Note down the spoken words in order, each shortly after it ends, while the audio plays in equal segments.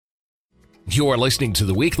You are listening to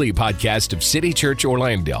the weekly podcast of City Church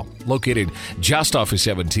Orlando, located just off of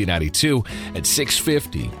 1792 at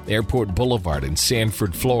 650 Airport Boulevard in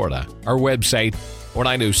Sanford, Florida. Our website,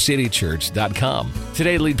 OrlandoCityChurch.com.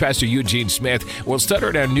 Today, lead pastor Eugene Smith will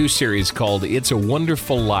start our new series called It's a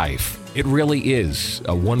Wonderful Life. It really is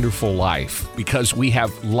a wonderful life because we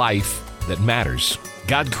have life that matters.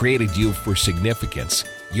 God created you for significance.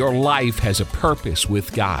 Your life has a purpose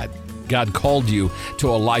with God. God called you to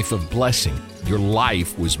a life of blessing. Your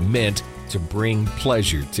life was meant to bring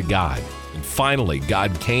pleasure to God. And finally,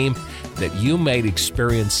 God came that you might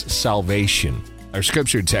experience salvation. Our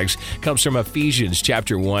scripture text comes from Ephesians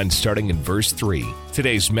chapter 1, starting in verse 3.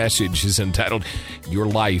 Today's message is entitled, Your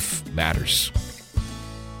Life Matters.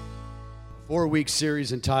 4-week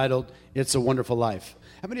series entitled, It's a Wonderful Life.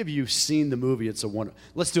 How many of you have seen the movie,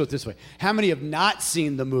 Let's do it this way. How many have not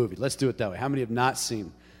seen the movie? Let's do it that way. How many have not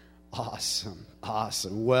seen? Awesome.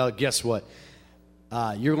 Well, guess what?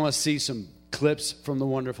 You're going to see some clips from The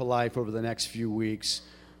Wonderful Life over the next few weeks.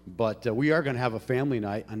 But we are going to have a family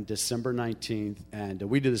night on December 19th. And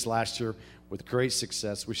we did this last year with great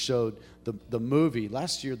success. We showed the movie.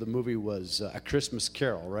 Last year, the movie was A Christmas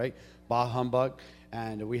Carol, right? Bah Humbug.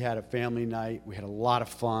 And we had a family night. We had a lot of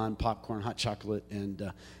fun, popcorn, hot chocolate.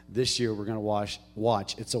 And this year, we're going to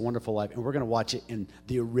watch It's a Wonderful Life. And we're going to watch it in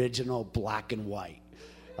the original black and white.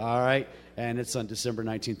 All right, and it's on December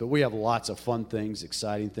 19th. But we have lots of fun things,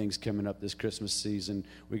 exciting things coming up this Christmas season.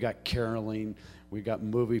 We got caroling. We got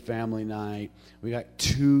movie family night. We got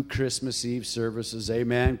 2 Christmas Eve services.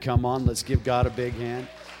 Amen. Come on, let's give God a big hand.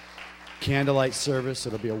 Candlelight service.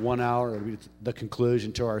 It'll be a 1 hour. It'll be the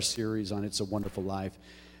conclusion to our series on It's a Wonderful Life.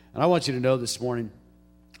 And I want you to know this morning,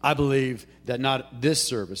 I believe that not this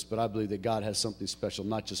service, but I believe that God has something special,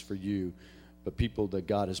 not just for you, but people that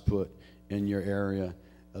God has put in your area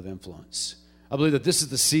of influence. I believe that this is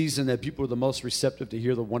the season that people are the most receptive to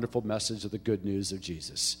hear the wonderful message of the good news of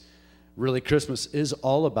Jesus. Really, Christmas is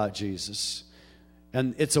all about Jesus.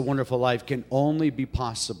 And It's a Wonderful Life can only be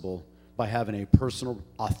possible by having a personal,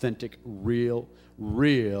 authentic, real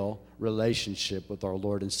relationship with our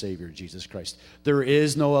Lord and Savior, Jesus Christ. There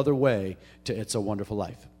is no other way to It's a Wonderful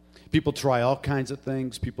Life. People try all kinds of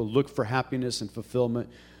things. People look for happiness and fulfillment.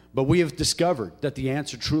 But we have discovered that the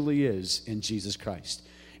answer truly is in Jesus Christ.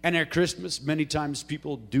 And at Christmas, many times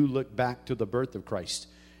people do look back to the birth of Christ.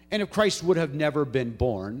 And if Christ would have never been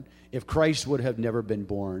born, lots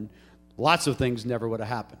of things never would have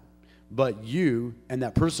happened. But you and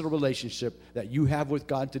that personal relationship that you have with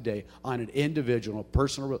God today on an individual,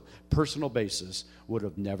 personal basis would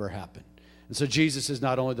have never happened. And so Jesus is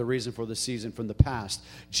not only the reason for the season from the past,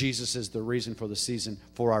 Jesus is the reason for the season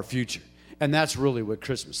for our future. And that's really what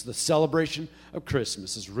Christmas, the celebration of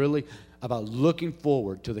Christmas is really about looking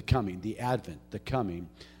forward to the advent, the coming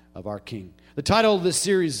of our King. The title of this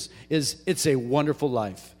series is It's a Wonderful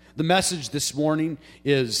Life. The message this morning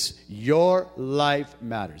is Your Life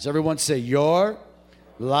Matters. Everyone say, Your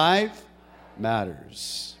Life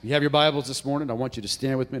Matters. You have your Bibles this morning. I want you to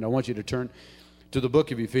stand with me, and I want you to turn to the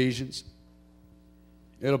book of Ephesians.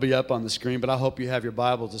 It'll be up on the screen, but I hope you have your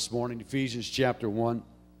Bibles this morning. Ephesians chapter 1.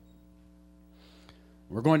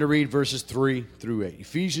 We're going to read verses 3 through 8.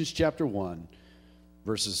 Ephesians chapter 1,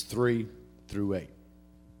 verses 3 through 8.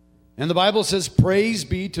 And the Bible says, Praise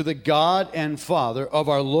be to the God and Father of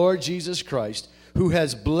our Lord Jesus Christ, who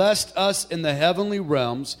has blessed us in the heavenly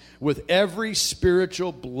realms with every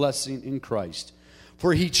spiritual blessing in Christ.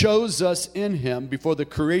 For he chose us in him before the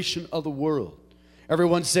creation of the world.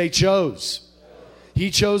 Everyone say, chose. He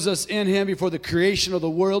chose us in him before the creation of the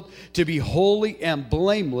world to be holy and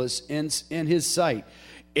blameless in his sight,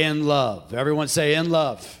 in love. Everyone say, in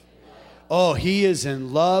love. Oh, he is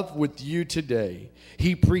in love with you today.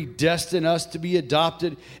 He predestined us to be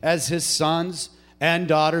adopted as his sons and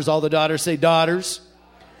daughters. All the daughters say daughters.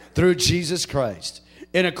 Through Jesus Christ,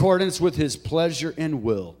 in accordance with his pleasure and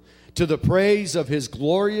will, to the praise of his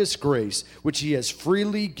glorious grace, which he has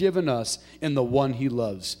freely given us in the one he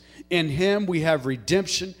loves. In him we have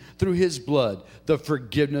redemption through his blood, the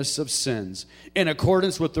forgiveness of sins, in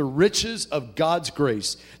accordance with the riches of God's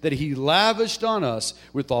grace that he lavished on us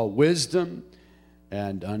with all wisdom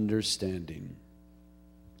and understanding.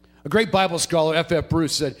 A great Bible scholar, F.F.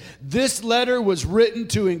 Bruce, said, this letter was written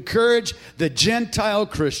to encourage the Gentile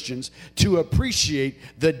Christians to appreciate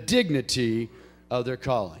the dignity of their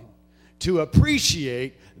calling. To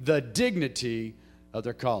appreciate the dignity of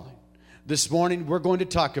their calling. This morning, we're going to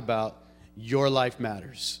talk about Your Life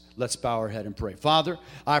Matters. Let's bow our head and pray. Father,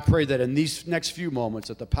 I pray that in these next few moments,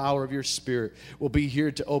 that the power of your Spirit will be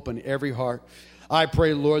here to open every heart. I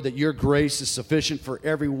pray, Lord, that your grace is sufficient for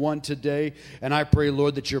everyone today. And I pray,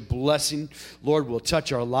 Lord, that your blessing, Lord, will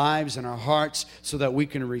touch our lives and our hearts so that we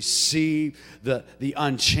can receive the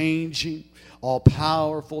unchanging,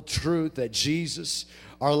 all-powerful truth that Jesus,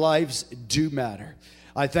 our lives do matter.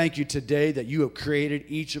 I thank you today that you have created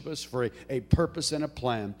each of us for a purpose and a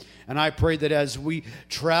plan. And I pray that as we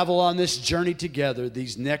travel on this journey together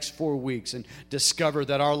these next 4 weeks and discover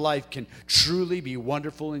that our life can truly be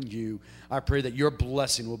wonderful in you, I pray that your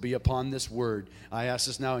blessing will be upon this word. I ask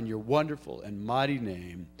this now in your wonderful and mighty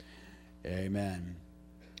name. Amen.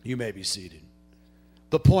 You may be seated.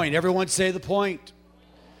 The point. Everyone say the point.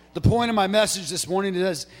 The point of my message this morning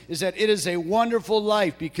is that it is a wonderful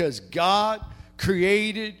life because God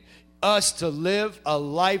created us to live a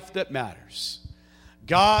life that matters.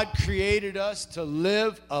 God created us to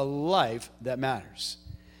live a life that matters.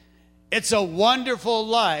 It's a wonderful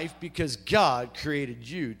life because God created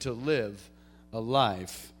you to live a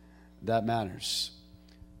life that matters.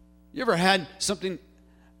 You ever had something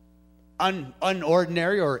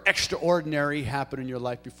unordinary or extraordinary happen in your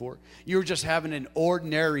life before? You were just having an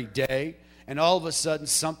ordinary day, and all of a sudden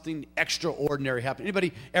something extraordinary happened.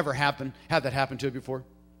 Anybody ever had that happen to you before?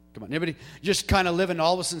 Come on, anybody? Just kind of living,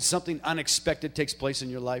 all of a sudden something unexpected takes place in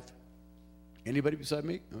your life? Anybody beside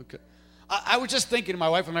me? Okay. I was just thinking, my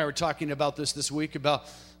wife and I were talking about this week, about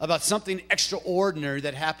something extraordinary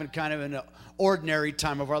that happened kind of in an ordinary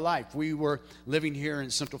time of our life. We were living here in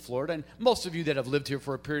Central Florida, and most of you that have lived here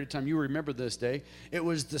for a period of time, you remember this day. It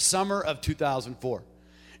was the summer of 2004.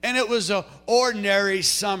 And it was an ordinary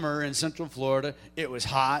summer in Central Florida. It was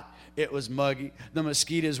hot. It was muggy. The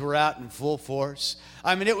mosquitoes were out in full force.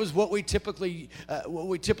 I mean, it was what we typically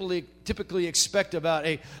expect about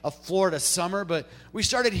a Florida summer. But we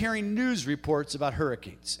started hearing news reports about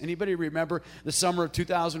hurricanes. Anybody remember the summer of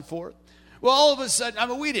 2004? Well, all of a sudden, I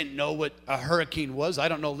mean, we didn't know what a hurricane was. I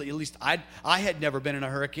don't know, at least I had never been in a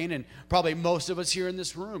hurricane, and probably most of us here in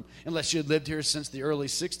this room, unless you had lived here since the early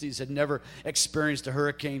 60s, had never experienced a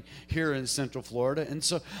hurricane here in Central Florida. And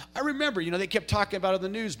so I remember, they kept talking about it in the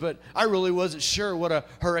news, but I really wasn't sure what a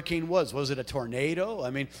hurricane was. Was it a tornado? I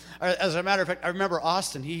mean, as a matter of fact, I remember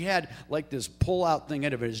Austin, he had like this pull-out thing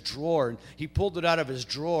out of his drawer, and he pulled it out of his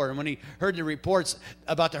drawer, and when he heard the reports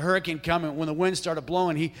about the hurricane coming, when the wind started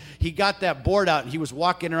blowing, he got that board out, and he was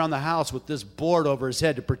walking around the house with this board over his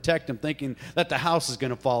head to protect him, thinking that the house is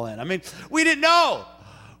going to fall in. I mean, we didn't know,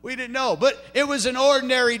 but it was an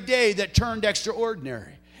ordinary day that turned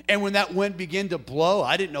extraordinary. And when that wind began to blow,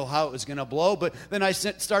 I didn't know how it was going to blow, but then I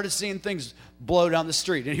started seeing things blow down the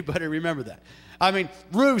street. Anybody remember that? I mean,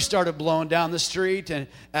 roofs started blowing down the street, and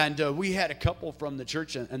we had a couple from the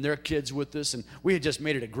church and their kids with us, and we had just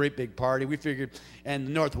made it a great big party. We figured in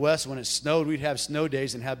the Northwest, when it snowed, we'd have snow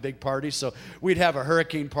days and have big parties, so we'd have a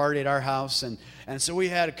hurricane party at our house, and so we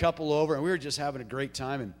had a couple over, and we were just having a great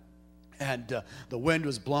time, and the wind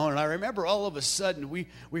was blowing, and I remember all of a sudden we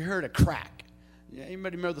heard a crack. Yeah,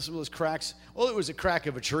 anybody remember some of those cracks? Well, it was a crack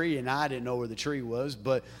of a tree, and I didn't know where the tree was.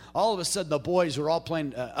 But all of a sudden, the boys were all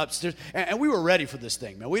playing upstairs, and we were ready for this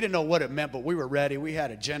thing, man. We didn't know what it meant, but we were ready. We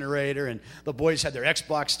had a generator, and the boys had their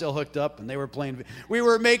Xbox still hooked up, and they were playing. We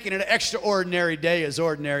were making an extraordinary day, as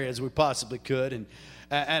ordinary as we possibly could, and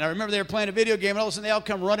I remember they were playing a video game, and all of a sudden they all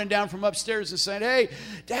come running down from upstairs and saying, "Hey,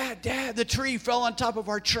 Dad, the tree fell on top of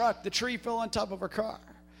our truck. The tree fell on top of our car."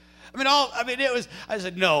 I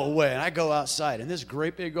said, no way. And I go outside, and this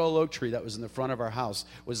great big old oak tree that was in the front of our house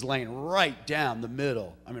was laying right down the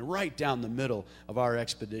middle of our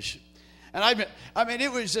expedition. And it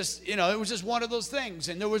was just, it was just one of those things,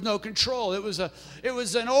 and there was no control. It was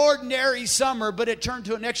an ordinary summer, but it turned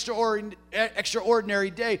to an extraordinary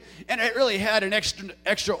day, and it really had an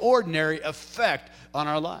extraordinary effect on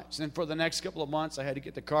our lives. And for the next couple of months, I had to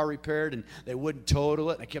get the car repaired, and they wouldn't total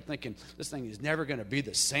it. And I kept thinking, this thing is never going to be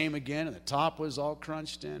the same again, and the top was all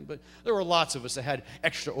crunched in. But there were lots of us that had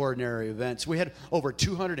extraordinary events. We had over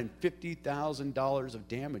 $250,000 of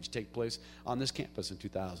damage take place on this campus in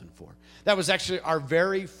 2004. That was actually our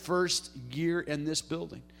very first year in this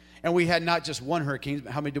building. And we had not just one hurricane,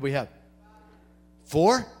 but how many did we have?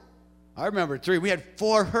 4? I remember 3. We had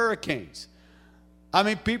 4 hurricanes. I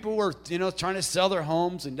mean, people were, trying to sell their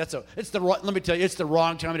homes, and let me tell you, it's the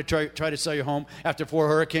wrong time to try to sell your home after 4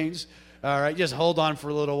 hurricanes. All right, just hold on for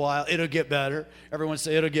a little while. It'll get better. Everyone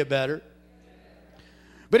say it'll get better.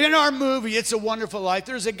 But in our movie, It's a Wonderful Life,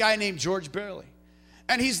 there's a guy named George Bailey.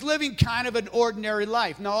 And he's living kind of an ordinary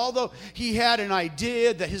life. Now, although he had an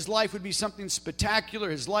idea that his life would be something spectacular,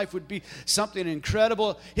 his life would be something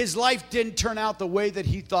incredible, his life didn't turn out the way that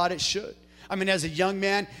he thought it should. I mean, as a young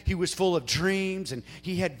man, he was full of dreams and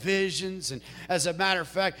he had visions. And as a matter of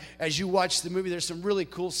fact, as you watch the movie, there's some really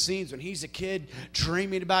cool scenes when he's a kid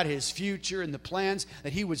dreaming about his future and the plans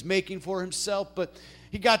that he was making for himself. But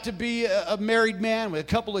he got to be a married man with a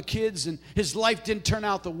couple of kids, and his life didn't turn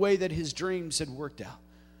out the way that his dreams had worked out.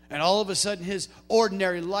 And all of a sudden, his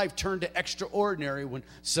ordinary life turned to extraordinary when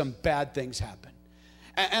some bad things happened.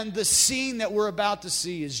 And the scene that we're about to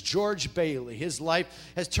see is George Bailey. His life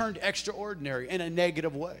has turned extraordinary in a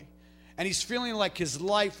negative way. And he's feeling like his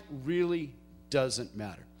life really doesn't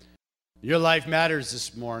matter. Your life matters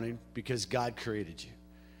this morning because God created you.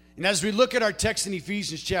 And as we look at our text in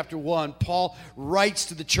Ephesians chapter 1, Paul writes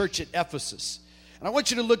to the church at Ephesus. And I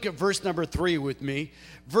want you to look at verse number 3 with me.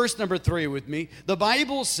 Verse number 3 with me. The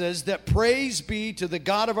Bible says that praise be to the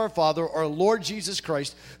God of our Father, our Lord Jesus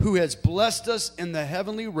Christ, who has blessed us in the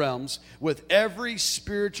heavenly realms with every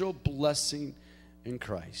spiritual blessing in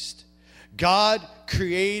Christ. God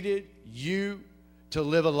created you to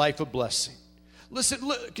live a life of blessing. Listen,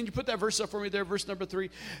 look, can you put that verse up for me there, verse number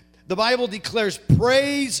 3? The Bible declares,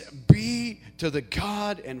 praise be to the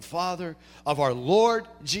God and Father of our Lord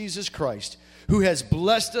Jesus Christ, who has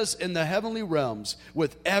blessed us in the heavenly realms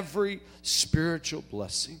with every spiritual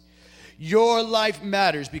blessing. Your life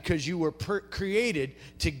matters because you were created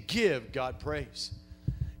to give God praise.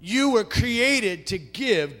 You were created to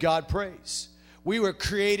give God praise. We were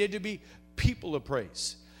created to be people of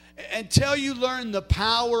praise. Until you learn the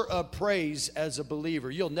power of praise as a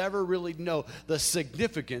believer, you'll never really know the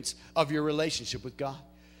significance of your relationship with God.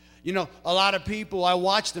 You know, a lot of people, I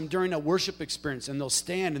watch them during a worship experience, and they'll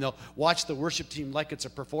stand and they'll watch the worship team like it's a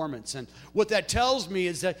performance. And what that tells me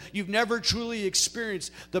is that you've never truly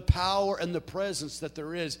experienced the power and the presence that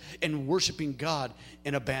there is in worshiping God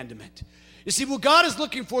in abandonment. You see, what God is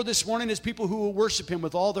looking for this morning is people who will worship Him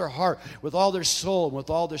with all their heart, with all their soul, and with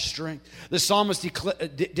all their strength. The psalmist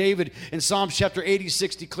David in Psalms chapter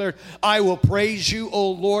 86 declared, I will praise you, O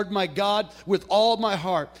Lord my God, with all my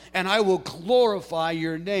heart, and I will glorify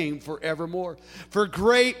your name forevermore. For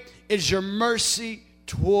great is your mercy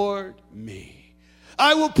toward me.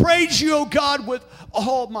 I will praise you, O God, with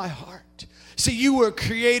all my heart. See, you were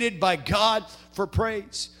created by God for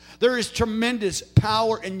praise. There is tremendous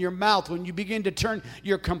power in your mouth when you begin to turn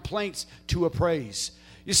your complaints to a praise.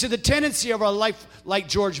 You see, the tendency of our life, like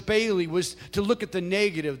George Bailey, was to look at the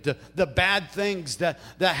negative, the bad things that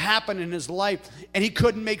happened in his life, and he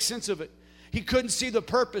couldn't make sense of it. He couldn't see the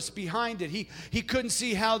purpose behind it. He couldn't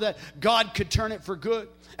see how that God could turn it for good.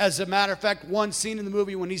 As a matter of fact, one scene in the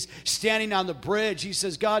movie when he's standing on the bridge, he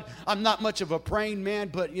says, God, I'm not much of a praying man,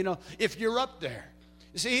 but, you know, if you're up there.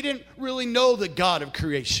 You see, he didn't really know the God of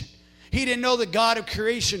creation. He didn't know the God of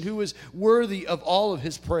creation who was worthy of all of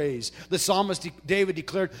his praise. The psalmist David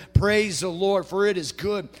declared, praise the Lord, for it is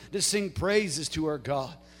good to sing praises to our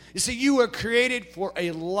God. You see, you were created for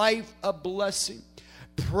a life of blessing.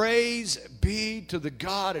 Praise be to the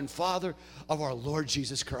God and Father of our Lord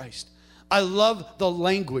Jesus Christ. I love the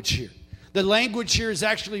language here. The language here is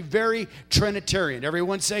actually very Trinitarian.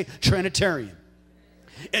 Everyone say Trinitarian.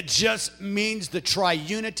 It just means the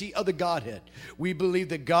triunity of the Godhead. We believe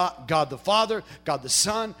that God the Father, God the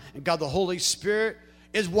Son, and God the Holy Spirit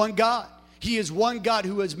is one God. He is one God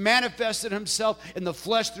who has manifested himself in the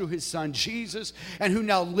flesh through his Son Jesus, and who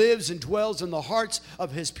now lives and dwells in the hearts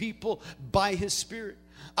of his people by his Spirit.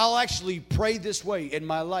 I'll actually pray this way in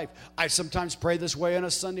my life. I sometimes pray this way on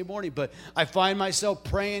a Sunday morning, but I find myself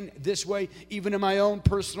praying this way even in my own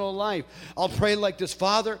personal life. I'll pray like this: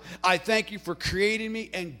 Father, I thank you for creating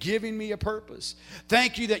me and giving me a purpose.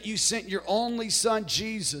 Thank you that you sent your only Son,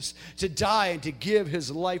 Jesus, to die and to give his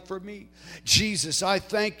life for me. Jesus, I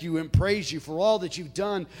thank you and praise you for all that you've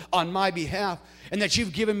done on my behalf, and that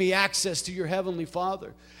you've given me access to your heavenly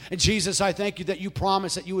Father. And Jesus, I thank you that you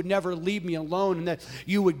promised that you would never leave me alone, and that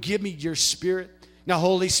you would give me your Spirit. Now,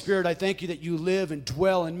 Holy Spirit, I thank you that you live and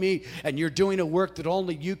dwell in me, and you're doing a work that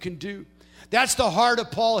only you can do. That's the heart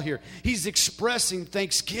of Paul here. He's expressing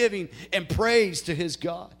thanksgiving and praise to his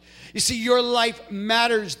God. You see, your life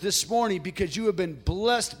matters this morning because you have been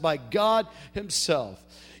blessed by God himself.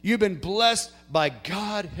 You've been blessed by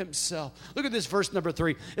God himself. Look at this verse number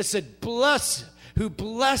 3. It said, blessed who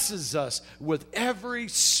blesses us with every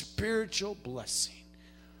spiritual blessing.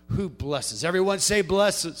 Who blesses? Everyone say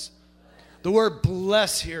blesses. The word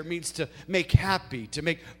bless here means to make happy, to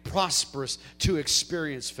make prosperous, to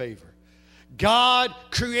experience favor. God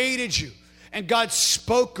created you, and God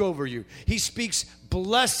spoke over you. He speaks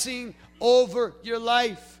blessing over your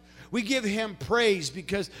life. We give him praise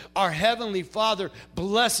because our Heavenly Father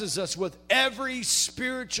blesses us with every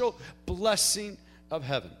spiritual blessing of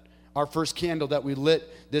heaven. Our first candle that we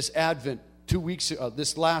lit this Advent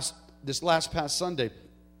this last past Sunday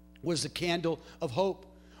was the candle of hope.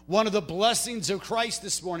 One of the blessings of Christ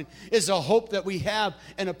this morning is a hope that we have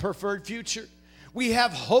in a preferred future. We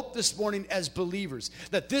have hope this morning as believers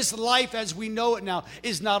that this life as we know it now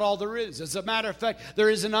is not all there is. As a matter of fact, there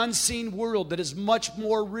is an unseen world that is much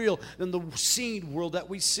more real than the seen world that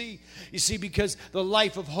we see. You see, because the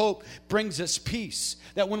life of hope brings us peace.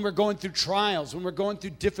 That when we're going through trials, when we're going through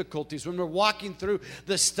difficulties, when we're walking through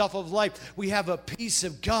the stuff of life, we have a peace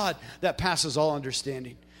of God that passes all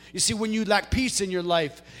understanding. You see, when you lack peace in your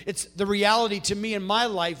life, it's the reality to me in my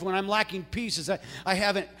life when I'm lacking peace is that I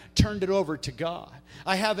haven't turned it over to God.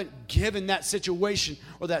 I haven't given that situation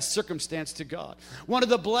or that circumstance to God. One of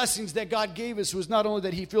the blessings that God gave us was not only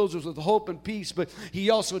that He fills us with hope and peace, but He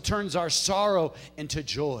also turns our sorrow into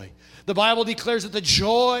joy. The Bible declares that the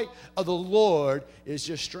joy of the Lord is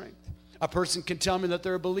your strength. A person can tell me that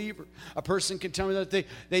they're a believer. A person can tell me that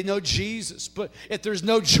they know Jesus. But if there's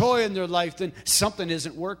no joy in their life, then something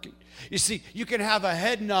isn't working. You see, you can have a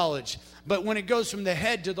head knowledge, but when it goes from the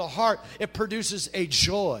head to the heart, it produces a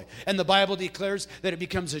joy. And the Bible declares that it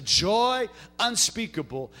becomes a joy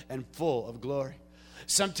unspeakable and full of glory.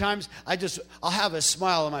 Sometimes I'll have a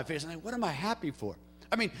smile on my face. And I'm like, what am I happy for?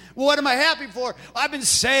 What am I happy for? I've been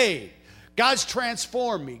saved. God's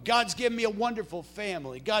transformed me. God's given me a wonderful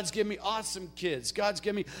family. God's given me awesome kids. God's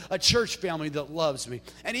given me a church family that loves me.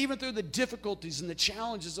 And even through the difficulties and the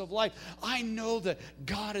challenges of life, I know that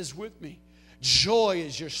God is with me. Joy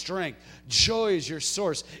is your strength. Joy is your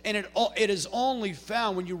source. And it is only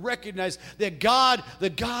found when you recognize that God, the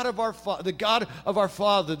God of our Father, the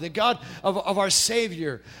God of our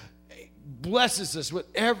Savior, blesses us with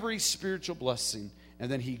every spiritual blessing. And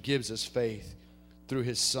then He gives us faith through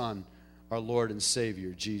His Son, our Lord and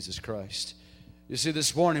Savior, Jesus Christ. You see,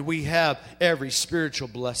 this morning we have every spiritual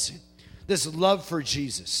blessing. This love for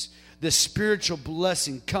Jesus, this spiritual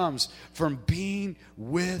blessing comes from being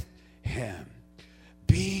with Him.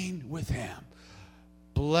 Being with Him.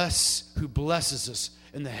 Who blesses us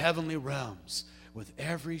in the heavenly realms with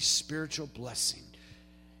every spiritual blessing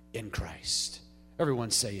in Christ.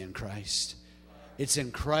 Everyone say in Christ. It's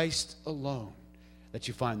in Christ alone that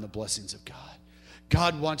you find the blessings of God.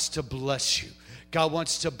 God wants to bless you. God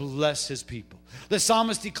wants to bless His people. The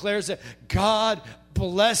psalmist declares that God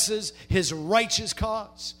blesses His righteous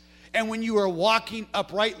cause. And when you are walking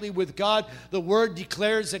uprightly with God, the Word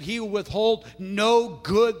declares that He will withhold no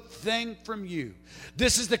good thing from you.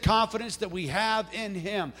 This is the confidence that we have in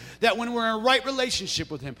Him, that when we're in a right relationship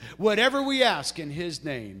with Him, whatever we ask in His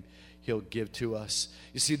name, He'll give to us.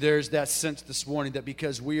 You see, there's that sense this morning that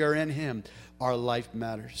because we are in Him, our life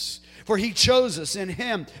matters. For He chose us in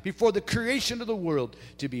Him before the creation of the world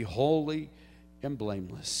to be holy and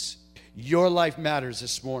blameless. Your life matters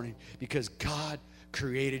this morning because God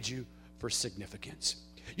created you for significance.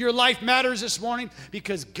 Your life matters this morning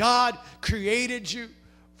because God created you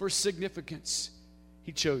for significance.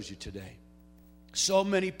 He chose you today. So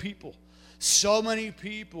many people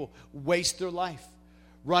waste their life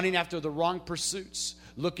running after the wrong pursuits,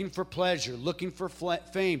 looking for pleasure, looking for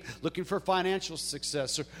fame, looking for financial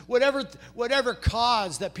success, or whatever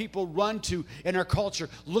cause that people run to in our culture,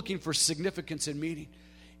 looking for significance and meaning.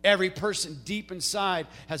 Every person deep inside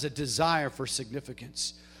has a desire for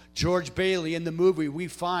significance. George Bailey, in the movie, we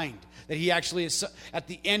find that he actually is, at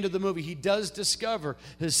the end of the movie, he does discover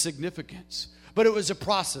his significance. But it was a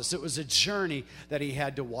process. It was a journey that he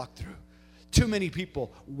had to walk through. Too many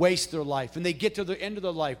people waste their life, and they get to the end of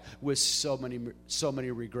their life with so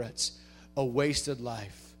many regrets. A wasted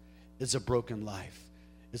life is a broken life,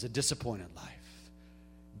 is a disappointed life.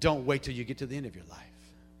 Don't wait till you get to the end of your life.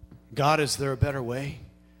 God, is there a better way?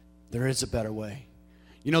 There is a better way.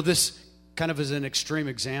 You know, this kind of is an extreme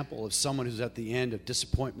example of someone who's at the end of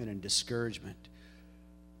disappointment and discouragement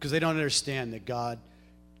because they don't understand that God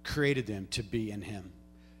created them to be in Him,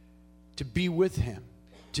 to be with Him,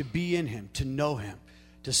 to be in Him, to know Him,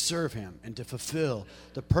 to serve Him, and to fulfill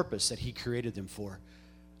the purpose that He created them for.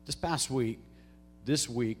 This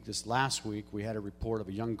last week, we had a report of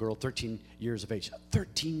a young girl, 13 years of age,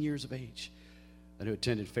 that who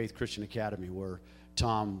attended Faith Christian Academy, where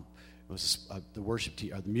Tom was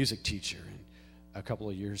the music teacher a couple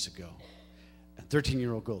of years ago. A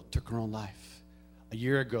 13-year-old girl took her own life. A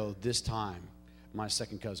year ago, this time, my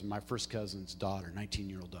first cousin's daughter,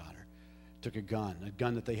 19-year-old daughter, took a gun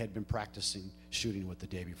that they had been practicing shooting with the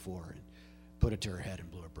day before, and put it to her head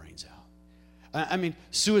and blew her brains out. I mean,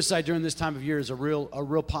 suicide during this time of year is a real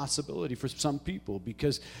possibility for some people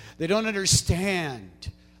because they don't understand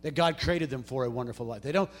that God created them for a wonderful life.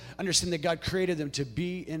 They don't understand that God created them to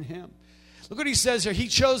be in Him. Look what he says here. He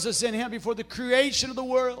chose us in him before the creation of the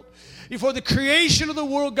world. Before the creation of the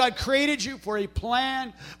world, God created you for a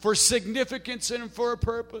plan, for significance, and for a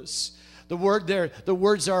purpose. The word there, the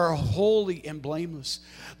words are holy and blameless.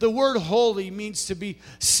 The word holy means to be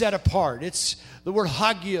set apart. It's the word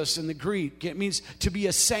hagios in the Greek. It means to be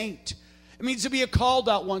a saint. It means to be a called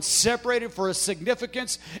out one, separated for a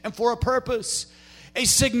significance and for a purpose. A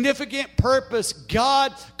significant purpose.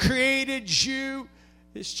 God created you,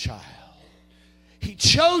 his child. He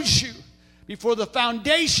chose you before the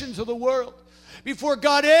foundations of the world. Before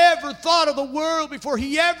God ever thought of the world, before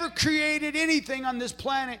he ever created anything on this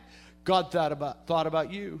planet, God thought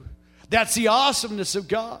about you. That's the awesomeness of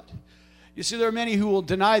God. You see, there are many who will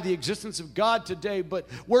deny the existence of God today, but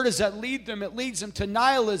where does that lead them? It leads them to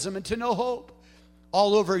nihilism and to no hope.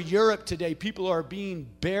 All over Europe today, people are being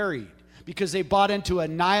buried because they bought into a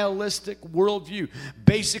nihilistic worldview.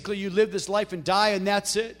 Basically, you live this life and die, and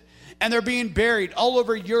that's it. And they're being buried all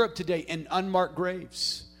over Europe today in unmarked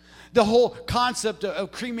graves. The whole concept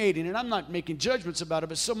of cremating, and I'm not making judgments about it,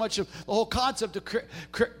 but so much of the whole concept of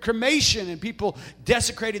cremation and people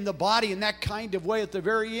desecrating the body in that kind of way at the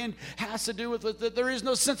very end has to do with it, that there is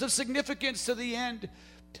no sense of significance to the end.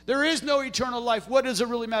 There is no eternal life. What does it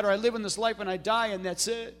really matter? I live in this life and I die and that's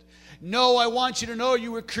it. No, I want you to know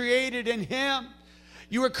you were created in him.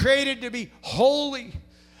 You were created to be holy,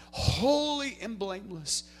 holy and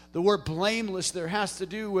blameless. The word blameless there has to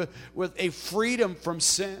do with a freedom from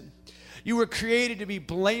sin. You were created to be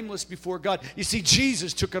blameless before God. You see,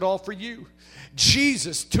 Jesus took it all for you.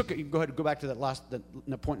 Jesus took it. You can go ahead and go back to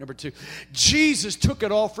that point number 2. Jesus took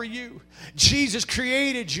it all for you. Jesus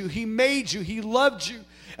created you. He made you. He loved you.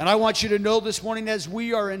 And I want you to know this morning, as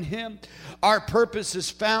we are in him, our purpose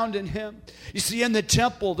is found in him. You see, in the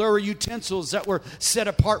temple, there were utensils that were set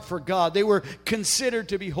apart for God. They were considered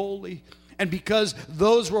to be holy. And because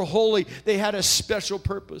those were holy, they had a special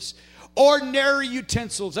purpose. Ordinary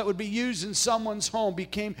utensils that would be used in someone's home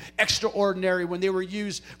became extraordinary when they were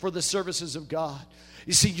used for the services of God.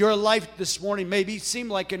 You see, your life this morning may seem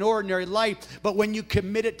like an ordinary life, but when you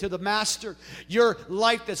commit it to the Master, your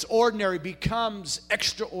life that's ordinary becomes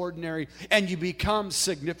extraordinary and you become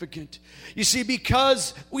significant. You see,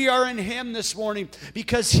 because we are in him this morning,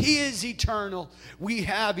 because he is eternal, we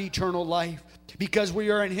have eternal life. Because we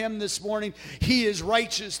are in him this morning, he is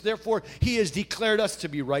righteous. Therefore, he has declared us to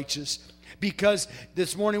be righteous. Because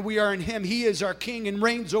this morning we are in him, he is our king and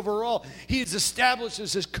reigns over all. He is established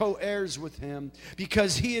as his co-heirs with him.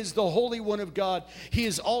 Because he is the Holy One of God, he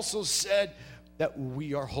has also said that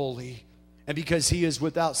we are holy. And because he is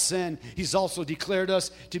without sin, he's also declared us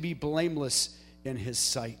to be blameless in his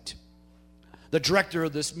sight. The director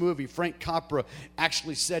of this movie, Frank Capra,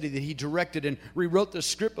 actually said that he directed and rewrote the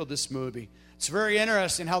script of this movie. It's very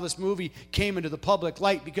interesting how this movie came into the public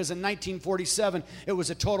light, because in 1947, it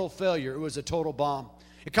was a total failure. It was a total bomb.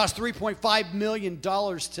 It cost $3.5 million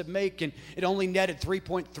to make, and it only netted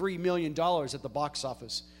 $3.3 million at the box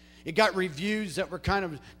office. It got reviews that were kind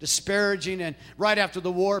of disparaging, and right after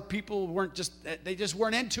the war, people just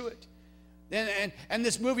weren't into it. And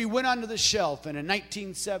this movie went onto the shelf, and in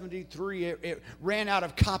 1973, it ran out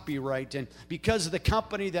of copyright. And because the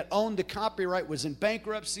company that owned the copyright was in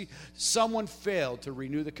bankruptcy, someone failed to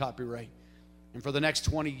renew the copyright. And for the next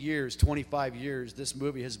 20 years, 25 years, this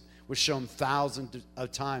movie was shown thousands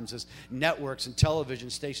of times as networks and television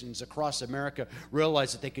stations across America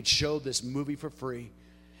realized that they could show this movie for free.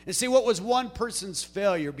 And see, what was one person's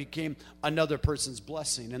failure became another person's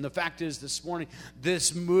blessing. And the fact is, this morning,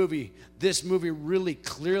 this movie really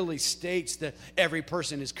clearly states that every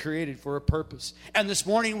person is created for a purpose. And this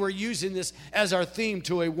morning, we're using this as our theme,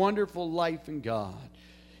 to a wonderful life in God.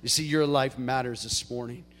 You see, your life matters this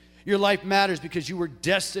morning. Your life matters because you were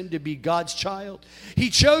destined to be God's child.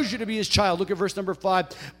 He chose you to be his child. Look at verse number 5.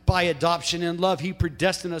 By adoption in love, he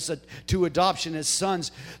predestined us to adoption as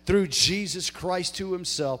sons through Jesus Christ to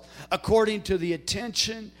himself, according to the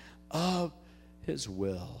intention of his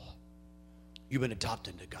will. You've been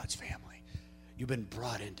adopted into God's family. You've been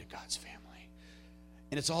brought into God's family.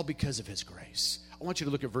 And it's all because of his grace. I want you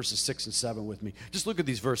to look at verses 6 and 7 with me. Just look at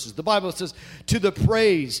these verses. The Bible says, to the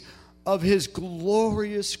praise of his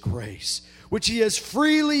glorious grace, which he has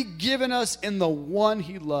freely given us in the one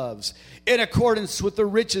he loves, in accordance with the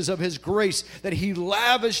riches of his grace that he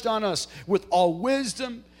lavished on us with all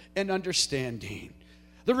wisdom and understanding.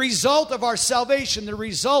 The result of our salvation, the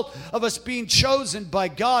result of us being chosen by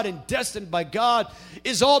God and destined by God,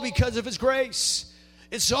 is all because of his grace.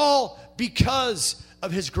 It's all because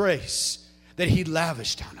of his grace that he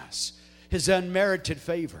lavished on us, his unmerited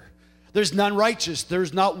favor. There's none righteous.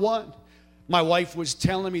 There's not one. My wife was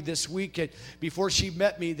telling me this week before she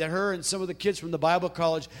met me that her and some of the kids from the Bible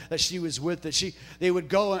college that she was with, they would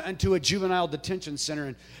go into a juvenile detention center,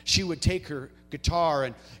 and she would take her guitar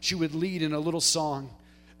and she would lead in a little song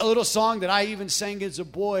that I even sang as a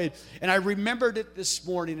boy. And I remembered it this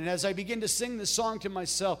morning, and as I began to sing this song to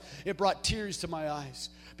myself, it brought tears to my eyes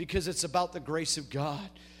because it's about the grace of God.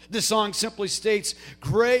 The song simply states,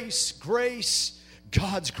 grace, grace,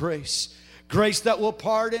 God's grace. Grace that will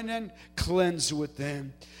pardon and cleanse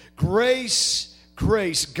within. Grace,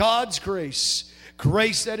 grace, God's grace.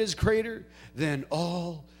 Grace that is greater than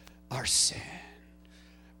all our sin.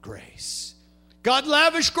 Grace. God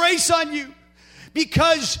lavished grace on you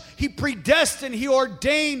because He predestined, He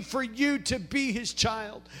ordained for you to be His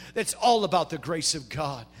child. That's all about the grace of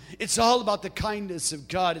God. It's all about the kindness of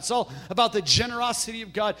God. It's all about the generosity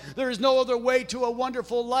of God. There is no other way to a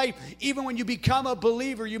wonderful life. Even when you become a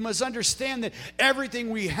believer, you must understand that everything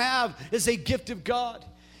we have is a gift of God.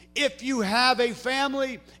 If you have a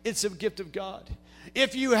family, it's a gift of God.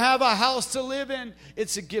 If you have a house to live in,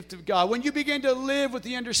 it's a gift of God. When you begin to live with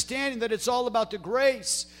the understanding that it's all about the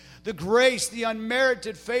grace, the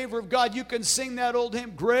unmerited favor of God, you can sing that old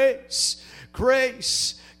hymn, grace,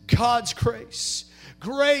 grace, God's grace.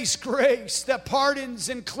 Grace, grace that pardons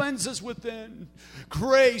and cleanses within.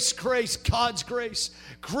 Grace, grace, God's grace.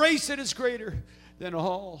 Grace that is greater than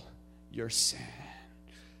all your sin.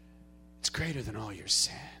 It's greater than all your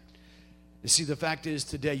sin. You see, the fact is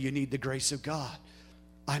today you need the grace of God.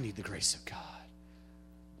 I need the grace of God.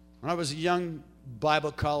 When I was a young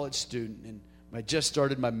Bible college student and I just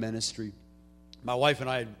started my ministry, my wife and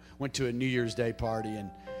I went to a New Year's Day party, and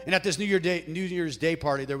at this New Year's Day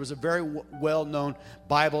party, there was a very well-known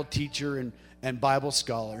Bible teacher and Bible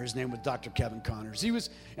scholar. His name was Dr. Kevin Connors. He was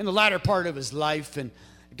in the latter part of his life, and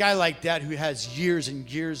a guy like that who has years and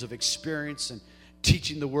years of experience in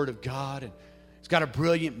teaching the Word of God, and he's got a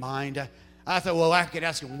brilliant mind. I thought, well, I could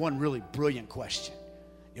ask him one really brilliant question.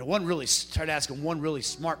 Started asking one really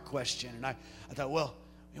smart question, and I thought, well,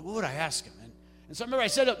 what would I ask him? And so I remember I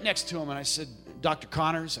sat up next to him, and I said, Dr.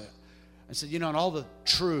 Connors, I said, and all the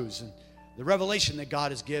truths and the revelation that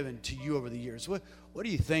God has given to you over the years, what do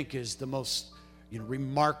you think is the most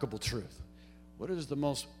remarkable truth? What is the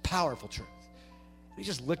most powerful truth? And he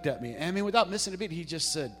just looked at me. And without missing a beat, he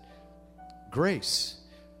just said, grace,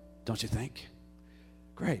 don't you think?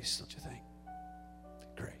 Grace, don't you think?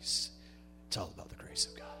 Grace. It's all about the grace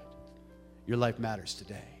of God. Your life matters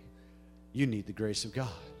today. You need the grace of God.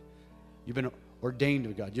 You've been ordained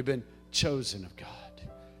of God. You've been chosen of God.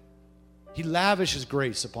 He lavishes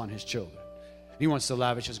grace upon His children. He wants to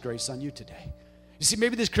lavish His grace on you today. You see,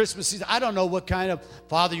 maybe this Christmas season, I don't know what kind of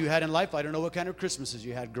father you had in life. I don't know what kind of Christmases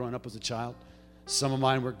you had growing up as a child. Some of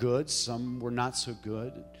mine were good. Some were not so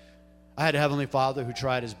good. I had a heavenly Father who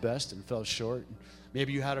tried his best and fell short.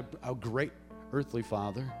 Maybe you had a great earthly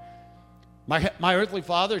father. My earthly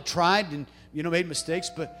father tried and, made mistakes,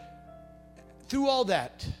 but through all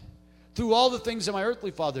that, through all the things that my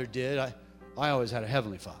earthly father did, I always had a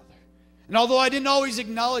heavenly Father. And although I didn't always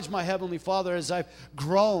acknowledge my heavenly Father, as I've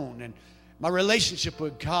grown and my relationship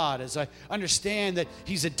with God, as I understand that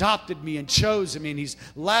He's adopted me and chosen me and He's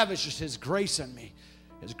lavished His grace on me,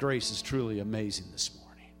 His grace is truly amazing this morning.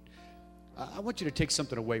 I want you to take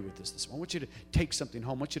something away with this morning. I want you to take something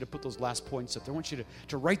home. I want you to put those last points up there. I want you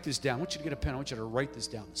to write this down. I want you to get a pen. I want you to write this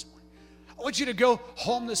down this morning. I want you to go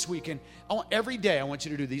home this weekend. Every day I want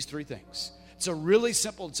you to do these three things. It's a really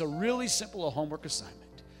simple homework assignment.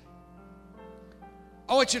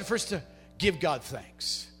 I want you to first to give God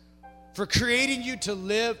thanks for creating you to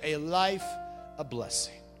live a life of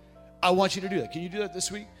blessing. I want you to do that. Can you do that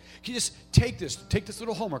this week? Can you just take this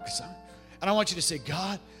little homework assignment, and I want you to say,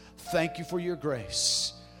 God, thank you for your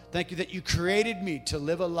grace. Thank you that you created me to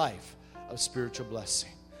live a life of spiritual blessing.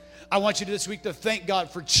 I want you this week to thank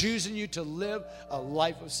God for choosing you to live a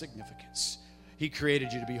life of significance. He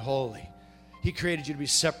created you to be holy. He created you to be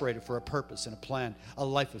separated for a purpose and a plan, a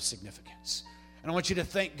life of significance. And I want you to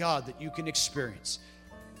thank God that you can experience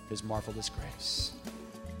His marvelous grace.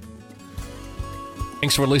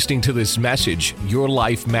 Thanks for listening to this message, Your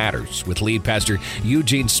Life Matters, with lead pastor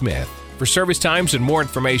Eugene Smith. For service times and more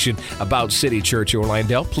information about City Church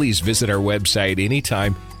Orlando, please visit our website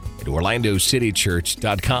anytime at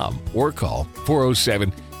orlandocitychurch.com or call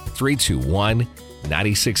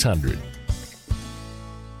 407-321-9600.